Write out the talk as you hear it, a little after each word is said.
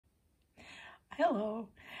Hello.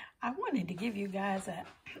 I wanted to give you guys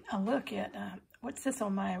a look at what's this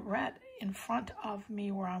on my right in front of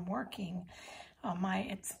me where I'm working.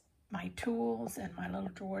 It's my tools and my little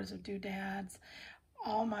drawers of doodads,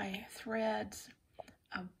 all my threads,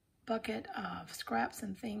 a bucket of scraps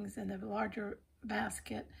and things in the larger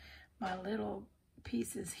basket, my little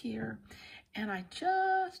pieces here, and I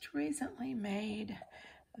just recently made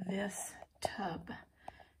this tub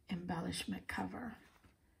embellishment cover.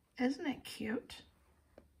 Isn't it cute?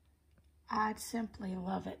 I simply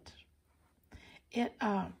love it. It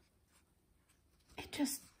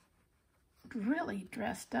just really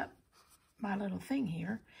dressed up my little thing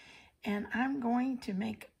here, and I'm going to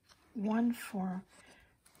make one for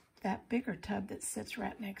that bigger tub that sits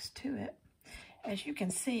right next to it. As you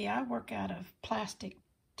can see, I work out of plastic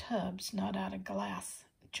tubs, not out of glass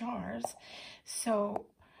jars, so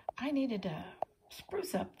I needed to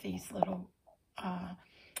spruce up these little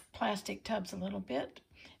plastic tubs a little bit,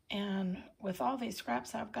 and with all these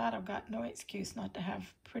scraps I've got no excuse not to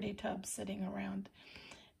have pretty tubs sitting around,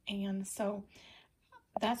 and so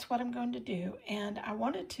that's what I'm going to do. And I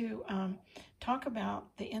wanted to talk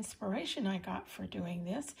about the inspiration I got for doing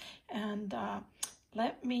this, and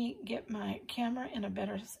let me get my camera in a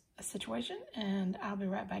better situation, and I'll be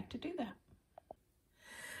right back to do that.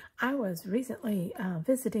 I was recently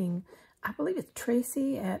visiting, I believe it's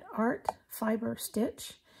Tracy at Art Fiber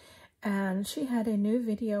Stitch, and she had a new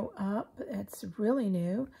video up. It's really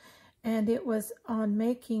new, and it was on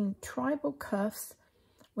making tribal cuffs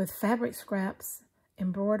with fabric scraps,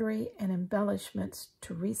 embroidery, and embellishments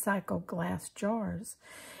to recycle glass jars.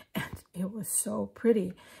 And it was so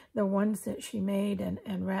pretty. The ones that she made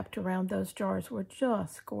and wrapped around those jars were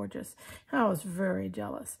just gorgeous. I was very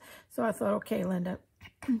jealous. So I thought, okay, Linda,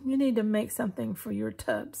 you need to make something for your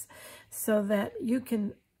tubs so that you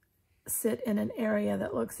can sit in an area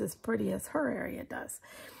that looks as pretty as her area does.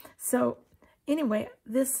 So anyway,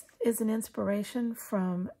 this is an inspiration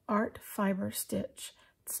from Art Fiber Stitch.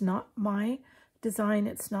 It's not my design.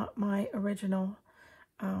 It's not my original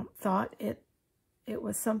thought. It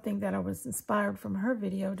was something that I was inspired from her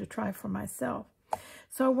video to try for myself.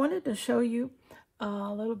 So I wanted to show you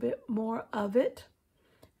a little bit more of it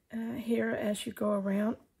here as you go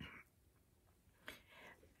around.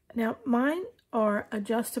 Now, mine are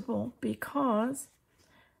adjustable because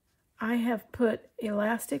I have put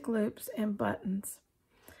elastic loops and buttons.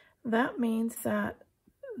 That means that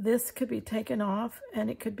this could be taken off and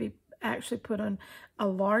it could be actually put on a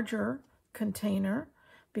larger container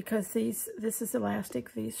because this is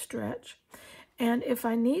elastic, these stretch. And if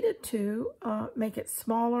I needed to make it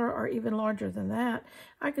smaller or even larger than that,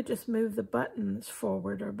 I could just move the buttons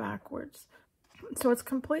forward or backwards. So it's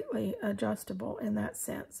completely adjustable in that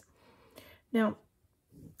sense. Now,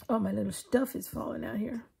 oh, my little stuff is falling out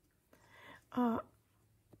here.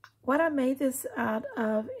 What I made this out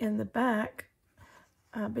of in the back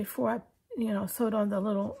before I, sewed on the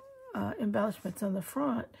little embellishments on the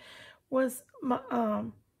front was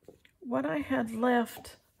what I had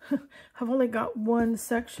left. I've only got one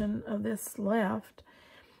section of this left.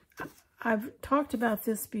 I've talked about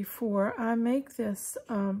this before. I make this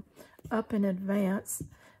up in advance,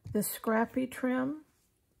 the scrappy trim.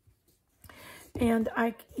 And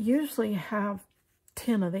I usually have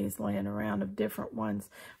 10 of these laying around of different ones.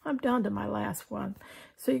 I'm down to my last one.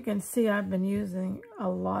 So you can see I've been using a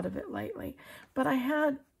lot of it lately. But I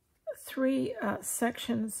had 3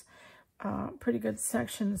 sections, pretty good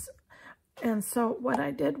sections. And so what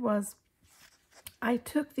I did was I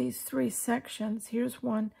took these 3 sections, here's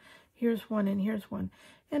one, and here's one,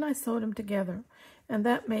 and I sewed them together. And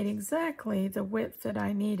that made exactly the width that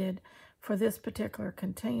I needed for this particular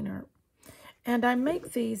container. And I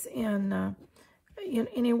make these in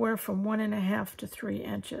anywhere from 1.5 to 3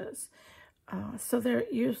 inches. So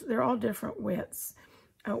they're all different widths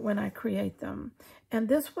when I create them. And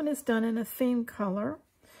this one is done in a theme color.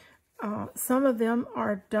 Some of them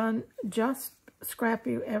are done just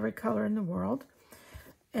scrappy, every color in the world.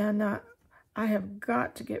 And I have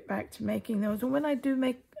got to get back to making those. And when I do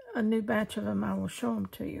make a new batch of them, I will show them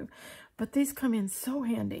to you. But these come in so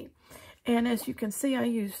handy. And as you can see, I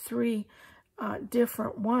use 3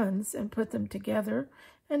 different ones and put them together.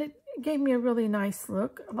 And it gave me a really nice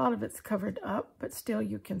look. A lot of it's covered up, but still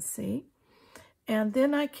you can see. And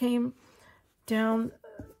then I came down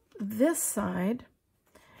this side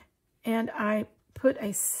and I put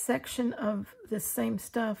a section of the same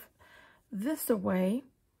stuff this away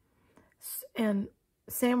and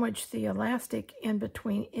sandwiched the elastic in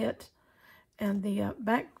between it and the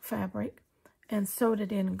back fabric and sewed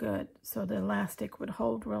it in good so the elastic would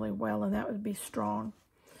hold really well and that would be strong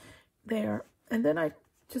there. And then I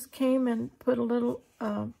just came and put a little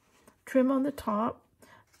trim on the top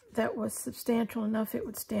that was substantial enough it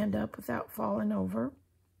would stand up without falling over.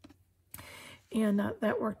 And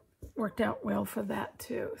that worked out well for that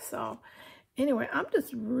too. So anyway, I'm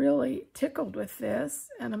just really tickled with this,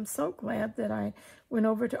 and I'm so glad that I went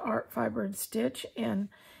over to Art Fiber and Stitch and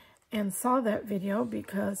saw that video,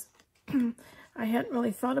 because I hadn't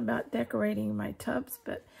really thought about decorating my tubs,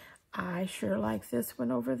 but I sure like this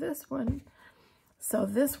one over this one. So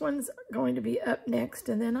this one's going to be up next,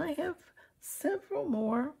 and then I have several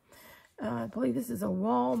more. I believe this is a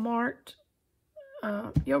Walmart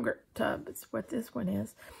yogurt tub. It's what this one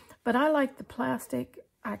is. But I like the plastic.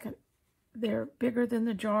 They're bigger than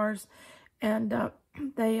the jars, and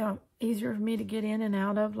they are easier for me to get in and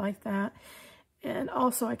out of like that. And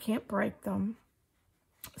also I can't break them.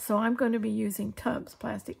 So I'm going to be using tubs,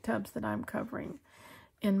 plastic tubs that I'm covering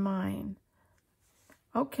in mine.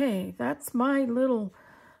 Okay, that's my little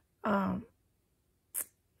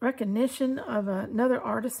recognition of another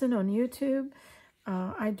artisan on YouTube.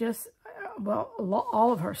 All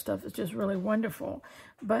of her stuff is just really wonderful.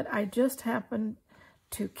 But I just happened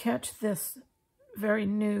to catch this very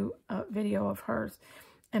new video of hers,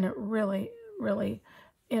 and it really, really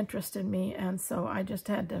interested me. And so I just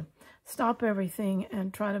had to stop everything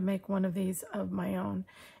and try to make one of these of my own.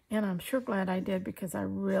 And I'm sure glad I did, because I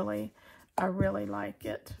really like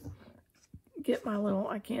it. Get my little,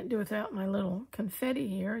 I can't do without my little confetti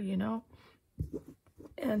here, you know.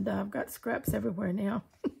 And I've got scraps everywhere now.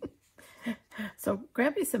 So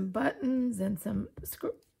grab me some buttons and some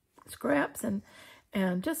scraps and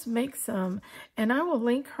just make some. And I will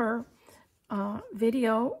link her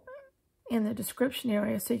video in the description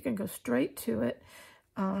area so you can go straight to it.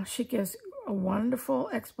 She gives a wonderful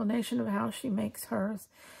explanation of how she makes hers,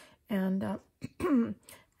 and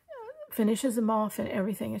finishes them off and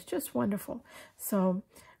everything. It's just wonderful. So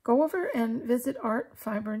go over and visit Art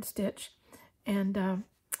Fiber and Stitch. And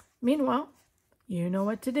meanwhile, you know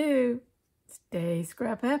what to do. Stay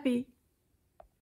scrap happy.